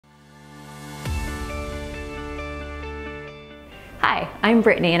Hi, I'm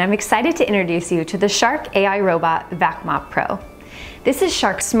Brittany and I'm excited to introduce you to the Shark AI Robot VACMOP Pro. This is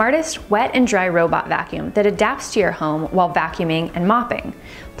Shark's smartest wet and dry robot vacuum that adapts to your home while vacuuming and mopping.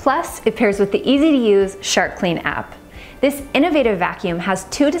 Plus, it pairs with the easy-to-use Shark Clean app. This innovative vacuum has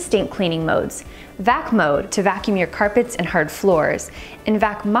two distinct cleaning modes: Vac mode to vacuum your carpets and hard floors, and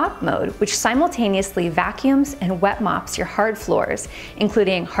VACMOP mode, which simultaneously vacuums and wet mops your hard floors,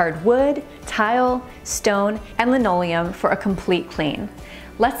 including hard wood, tile, stone, and linoleum for a complete clean.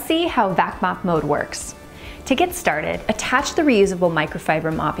 Let's see how VACMOP mode works. To get started, attach the reusable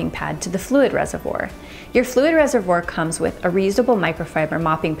microfiber mopping pad to the fluid reservoir. Your fluid reservoir comes with a reusable microfiber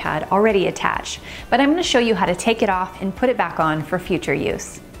mopping pad already attached, but I'm going to show you how to take it off and put it back on for future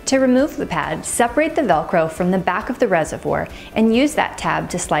use. To remove the pad, separate the Velcro from the back of the reservoir and use that tab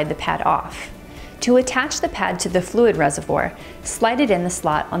to slide the pad off. To attach the pad to the fluid reservoir, slide it in the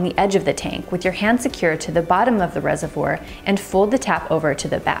slot on the edge of the tank with your hand secured to the bottom of the reservoir and fold the tap over to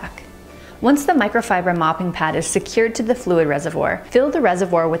the back. Once the microfiber mopping pad is secured to the fluid reservoir, fill the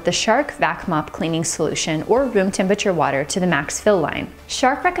reservoir with the Shark VACMOP cleaning solution or room temperature water to the max fill line.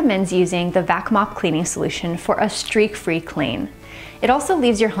 Shark recommends using the VACMOP cleaning solution for a streak-free clean. It also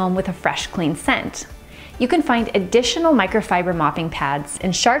leaves your home with a fresh, clean scent. You can find additional microfiber mopping pads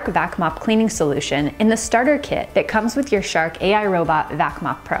and Shark VACMOP cleaning solution in the starter kit that comes with your Shark AI Robot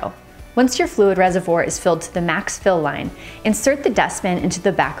VACMOP Pro. Once your fluid reservoir is filled to the max fill line, insert the dustbin into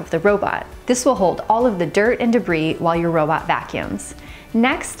the back of the robot. This will hold all of the dirt and debris while your robot vacuums.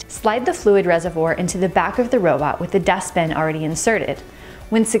 Next, slide the fluid reservoir into the back of the robot with the dustbin already inserted.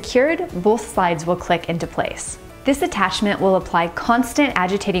 When secured, both slides will click into place. This attachment will apply constant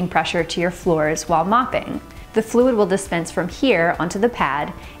agitating pressure to your floors while mopping. The fluid will dispense from here onto the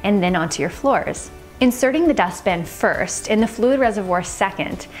pad and then onto your floors. Inserting the dustbin first and the fluid reservoir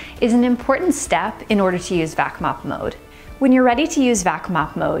second is an important step in order to use VACMOP mode. When you're ready to use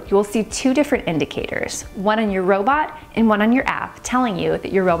VACMOP mode, you will see two different indicators, one on your robot and one on your app, telling you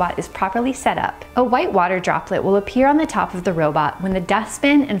that your robot is properly set up. A white water droplet will appear on the top of the robot when the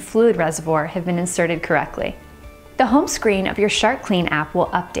dustbin and fluid reservoir have been inserted correctly. The home screen of your Shark Clean app will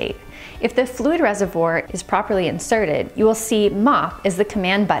update. If the fluid reservoir is properly inserted, you will see Mop as the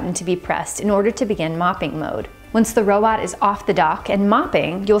command button to be pressed in order to begin mopping mode. Once the robot is off the dock and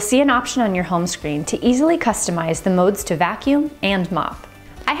mopping, you'll see an option on your home screen to easily customize the modes to vacuum and mop.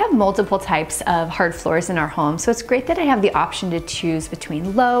 I have multiple types of hard floors in our home, so it's great that I have the option to choose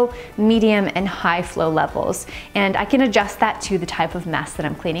between low, medium, and high flow levels, and I can adjust that to the type of mess that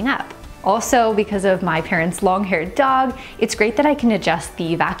I'm cleaning up. Also, because of my parents' long-haired dog, it's great that I can adjust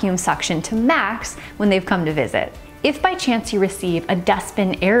the vacuum suction to max when they've come to visit. If by chance you receive a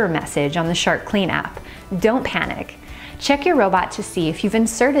dustbin error message on the Shark Clean app, don't panic. Check your robot to see if you've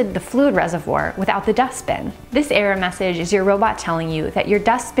inserted the fluid reservoir without the dustbin. This error message is your robot telling you that your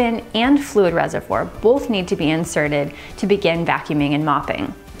dustbin and fluid reservoir both need to be inserted to begin vacuuming and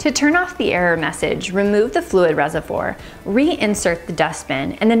mopping. To turn off the error message, remove the fluid reservoir, reinsert the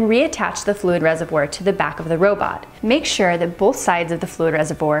dustbin, and then reattach the fluid reservoir to the back of the robot. Make sure that both sides of the fluid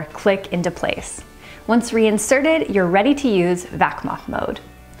reservoir click into place. Once reinserted, you're ready to use VACMOP mode.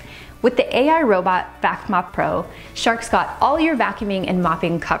 With the AI Robot VACMOP Pro, Shark's got all your vacuuming and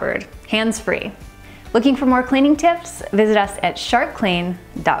mopping covered, hands-free. Looking for more cleaning tips? Visit us at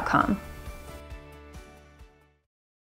sharkclean.com.